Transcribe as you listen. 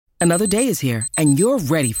Another day is here, and you're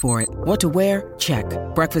ready for it. What to wear? Check.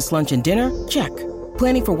 Breakfast, lunch, and dinner? Check.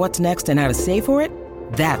 Planning for what's next and how to save for it?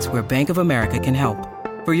 That's where Bank of America can help.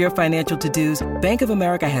 For your financial to-dos, Bank of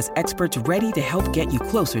America has experts ready to help get you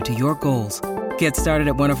closer to your goals. Get started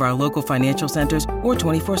at one of our local financial centers or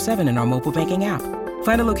 24/7 in our mobile banking app.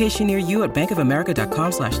 Find a location near you at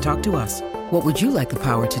bankofamerica.com/talktous. What would you like the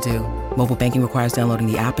power to do? Mobile banking requires downloading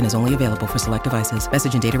the app and is only available for select devices.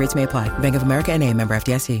 Message and data rates may apply. Bank of America N.A., member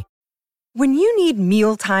FDIC. When you need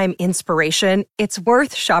mealtime inspiration, it's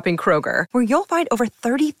worth shopping Kroger, where you'll find over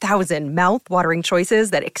 30,000 mouth-watering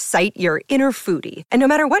choices that excite your inner foodie. And no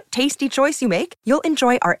matter what tasty choice you make, you'll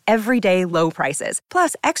enjoy our everyday low prices,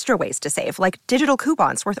 plus extra ways to save, like digital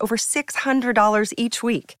coupons worth over $600 each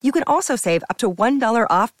week. You can also save up to $1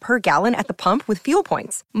 off per gallon at the pump with fuel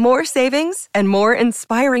points. More savings and more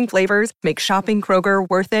inspiring flavors make shopping Kroger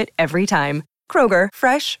worth it every time. Kroger,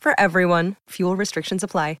 fresh for everyone. Fuel restrictions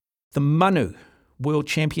apply. The Manu World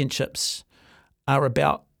Championships are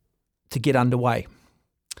about to get underway.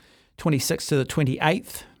 26th to the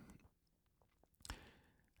 28th,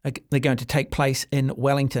 they're going to take place in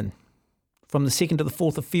Wellington. From the 2nd to the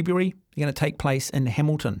 4th of February, they're going to take place in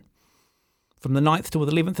Hamilton. From the 9th to the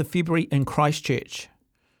 11th of February in Christchurch.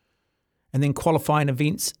 And then qualifying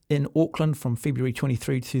events in Auckland from February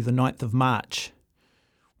 23 to the 9th of March,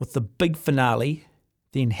 with the big finale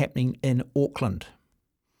then happening in Auckland.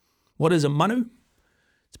 What is a manu?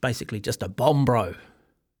 It's basically just a bomb bro.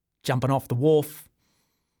 Jumping off the wharf.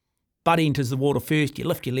 Butt enters the water first. You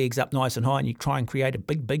lift your legs up nice and high and you try and create a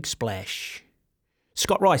big, big splash.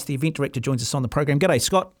 Scott Rice, the event director, joins us on the program. G'day,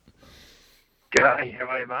 Scott. G'day, how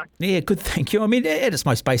are you, Mark? Yeah, good, thank you. I mean, at its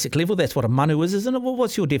most basic level, that's what a manu is, isn't it? Well,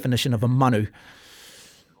 what's your definition of a manu?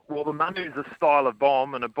 Well, the manu is a style of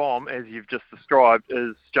bomb, and a bomb, as you've just described,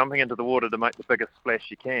 is jumping into the water to make the biggest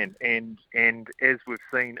splash you can. And as we've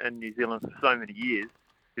seen in New Zealand for so many years,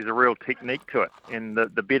 there's a real technique to it. And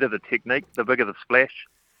the better the technique, the bigger the splash,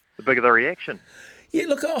 the bigger the reaction. Yeah,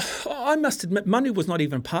 look, I must admit, manu was not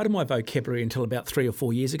even part of my vocabulary until about 3 or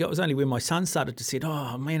 4 years ago. It was only when my son started to say,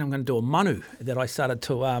 oh, man, I'm going to do a manu, that I started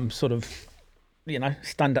to sort of,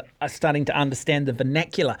 starting to understand the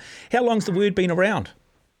vernacular. How long's the word been around?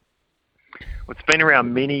 It's been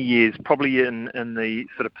around many years, probably in the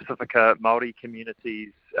sort of Pacifica Māori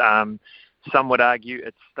communities. Some would argue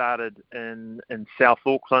it started in South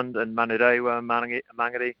Auckland, in Manurewa,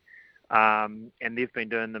 Mangere, and they've been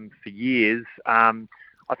doing them for years. I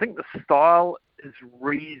think the style is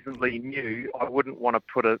reasonably new. I wouldn't want to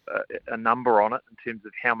put a number on it in terms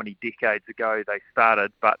of how many decades ago they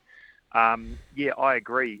started, but yeah, I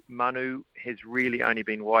agree. Manu has really only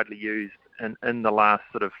been widely used in the last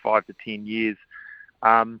sort of 5 to 10 years.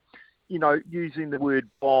 Using the word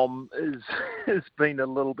bomb has been a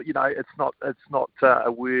little bit, it's not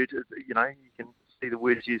a word, you can see the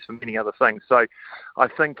words used for many other things. So I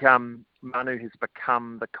think Manu has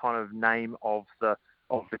become the kind of name of the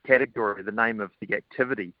category, the name of the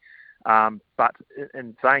activity. But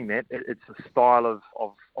in saying that, it's a style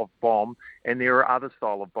of bomb, and there are other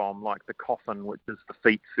style of bomb, like the coffin, which is the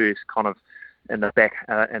feet first, kind of in the back,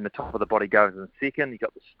 and the top of the body goes in second. You've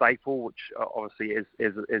got the staple, which obviously, as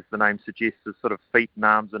the name suggests, is sort of feet and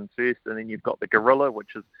arms in first, and then you've got the gorilla,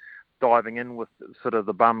 which is diving in with sort of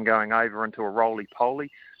the bum going over into a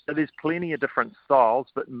roly-poly. So there's plenty of different styles,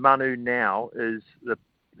 but Manu now is the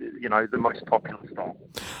most popular style.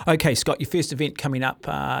 Okay, Scott, your first event coming up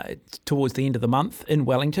towards the end of the month in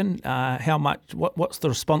Wellington. What's the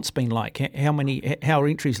response been like? How are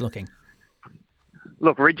entries looking?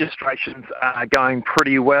 Look, registrations are going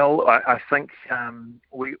pretty well. I think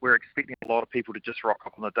we're expecting a lot of people to just rock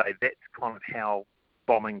up on the day. That's kind of how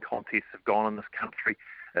bombing contests have gone in this country.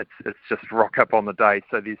 It's just rock up on the day.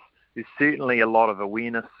 So there's certainly a lot of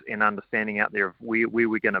awareness and understanding out there of where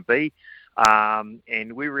we're going to be.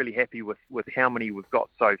 And we're really happy with how many we've got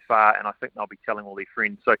so far, and I think they'll be telling all their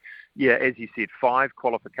friends. So, yeah, as you said, 5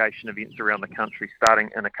 qualification events around the country, starting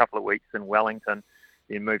in a couple of weeks in Wellington,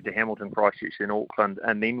 then move to Hamilton, Christchurch, and Auckland,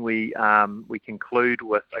 and then we conclude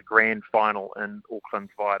with a grand final in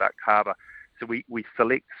Auckland's Viaduct Harbour. So we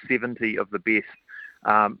select 70 of the best,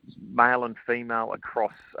 male and female,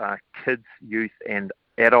 across kids, youth, and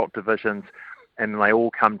adult divisions, and they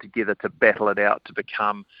all come together to battle it out to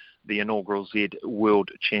become the inaugural Z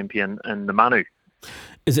World Champion in the Manu.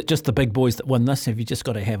 Is it just the big boys that win this? Have you just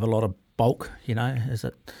got to have a lot of bulk? Is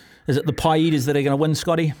it the pie eaters that are going to win,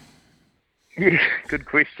 Scotty? Yeah, good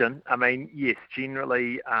question. I mean, yes,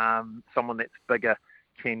 generally someone that's bigger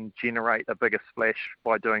can generate a bigger splash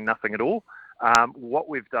by doing nothing at all. What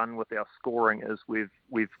we've done with our scoring is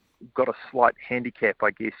we've got a slight handicap,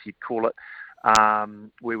 I guess you'd call it,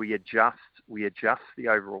 where we adjust the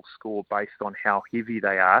overall score based on how heavy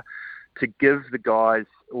they are, to give the guys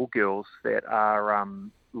or girls that are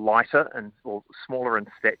lighter or smaller in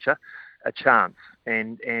stature a chance.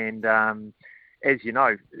 And as you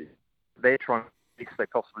know, they're trying the best they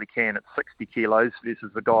possibly can at 60 kilos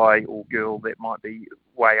versus a guy or girl that might be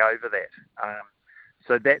way over that.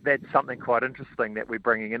 So that's something quite interesting that we're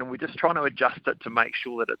bringing in, and we're just trying to adjust it to make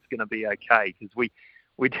sure that it's going to be okay, because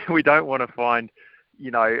we don't want to find,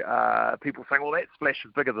 people saying, well, that splash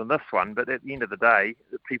is bigger than this one, but at the end of the day,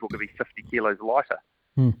 people could be 50 kilos lighter.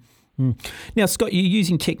 Now, Scott, you're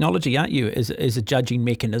using technology, aren't you, as a judging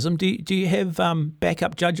mechanism? Do you have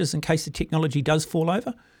backup judges in case the technology does fall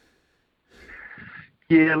over?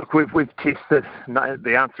 Yeah, look, we've tested. No,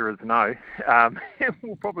 the answer is no.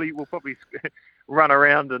 We'll probably run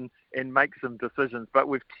around and make some decisions, but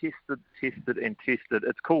we've tested.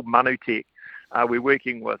 It's called Manu Tech. We're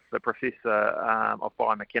working with the Professor of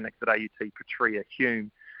Biomechanics at AUT, Patria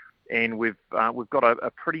Hume, and we've got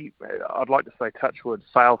a pretty, I'd like to say, touchwood,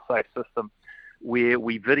 fail-safe system where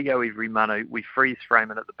we video every Manu, we freeze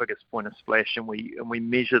frame it at the biggest point of splash, and we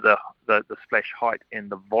measure the splash height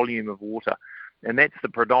and the volume of water. And that's the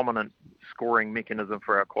predominant scoring mechanism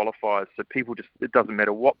for our qualifiers. So it doesn't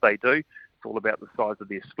matter what they do, it's all about the size of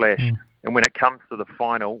their splash. And when it comes to the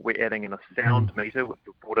final, we're adding in a sound meter, which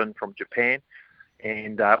we brought in from Japan,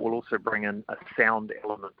 and we'll also bring in a sound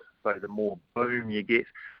element. So the more boom you get,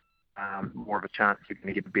 more of a chance you're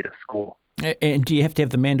going to get a better score. And do you have to have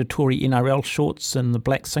the mandatory NRL shorts and the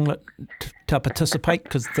black singlet to participate?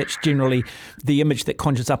 Because that's generally the image that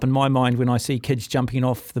conjures up in my mind when I see kids jumping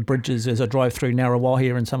off the bridges as I drive through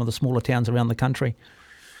Narrawahia and some of the smaller towns around the country.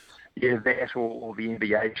 Yeah, that or the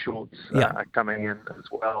NBA shorts are coming in as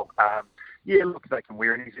well. Look, they can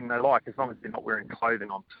wear anything they like as long as they're not wearing clothing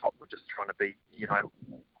on top. We're just trying to be,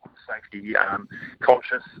 safety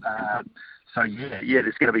conscious. So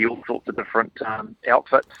there's going to be all sorts of different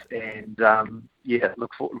outfits, and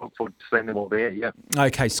look forward to seeing them all there. Yeah.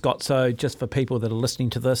 Okay, Scott. So just for people that are listening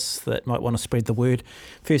to this that might want to spread the word,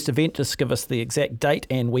 first event, just give us the exact date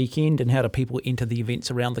and weekend, and how do people enter the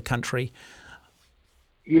events around the country?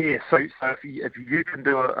 Yeah. So if you can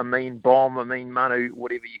do a mean bomb, a mean Manu,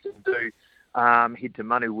 whatever you can do, head to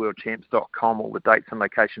manuworldchamps.com. All the dates and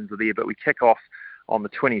locations are there. But we kick off on the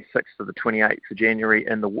 26th to the 28th of January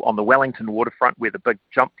on the Wellington waterfront, where the big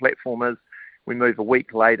jump platform is. We move a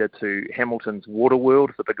week later to Hamilton's Water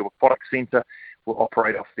World, the big aquatic centre. We'll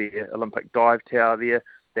operate off the Olympic dive tower there.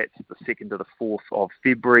 That's the 2nd to the 4th of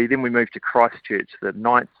February. Then we move to Christchurch, the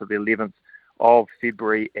 9th to the 11th of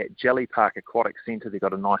February at Jelly Park Aquatic Centre. They've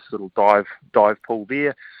got a nice little dive pool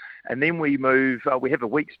there. And then we move, we have a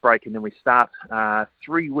week's break, and then we start a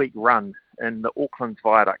 3-week run in the Auckland's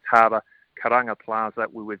Viaduct Harbour, Karanga Plaza,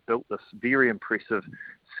 where we've built this very impressive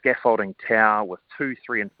scaffolding tower with 2,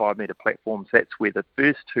 3 and 5 metre platforms. That's where the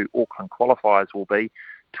first 2 Auckland qualifiers will be,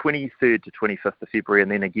 23rd to 25th of February,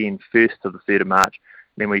 and then again 1st to the 3rd of March.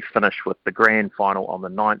 Then we finish with the grand final on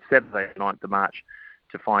the Saturday 9th of March,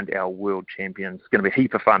 to find our world champions. It's going to be a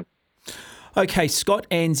heap of fun. Okay, Scott,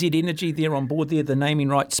 and Z Energy, they're on board there, the naming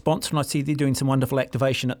rights sponsor, and I see they're doing some wonderful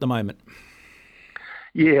activation at the moment.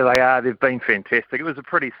 Yeah, they are. They've been fantastic. It was a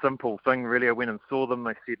pretty simple thing, really. I went and saw them.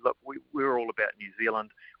 They said, look, we're all about New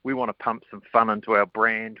Zealand. We want to pump some fun into our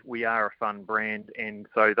brand. We are a fun brand. And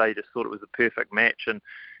so they just thought it was a perfect match. And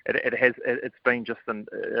it's been just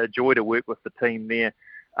a joy to work with the team there.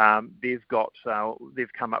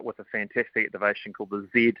 They've come up with a fantastic activation called the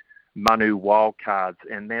Z Manu Wildcards.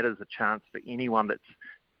 And that is a chance for anyone that's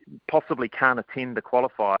possibly can't attend the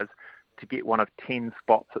qualifiers to get one of 10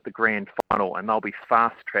 spots at the grand final, and they'll be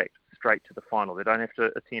fast-tracked straight to the final. They don't have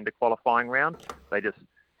to attend a qualifying round. They just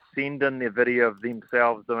send in their video of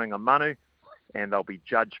themselves doing a Manu, and they'll be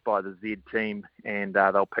judged by the Z team, and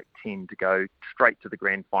they'll pick 10 to go straight to the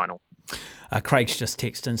grand final. Craig's just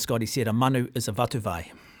texted in, Scotty said, a Manu is a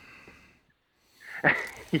vatuvai.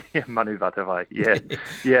 Yeah, Manu vatuvai,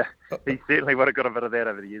 yeah. He certainly would have got a bit of that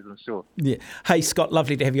over the years, I'm sure. Yeah. Hey, Scott,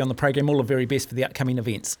 lovely to have you on the program. All the very best for the upcoming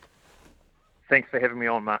events. Thanks for having me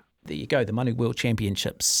on, Mark. There you go, the Manu World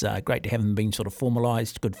Championships. Great to have them being sort of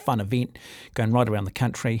formalised. Good fun event, going right around the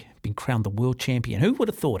country, being crowned the world champion. Who would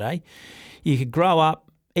have thought, eh? You could grow up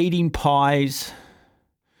eating pies,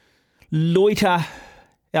 loiter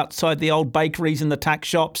outside the old bakeries and the tuck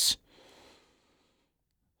shops,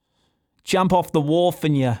 jump off the wharf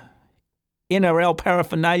in your NRL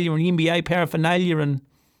paraphernalia and NBA paraphernalia and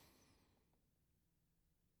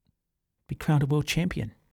be crowned a world champion.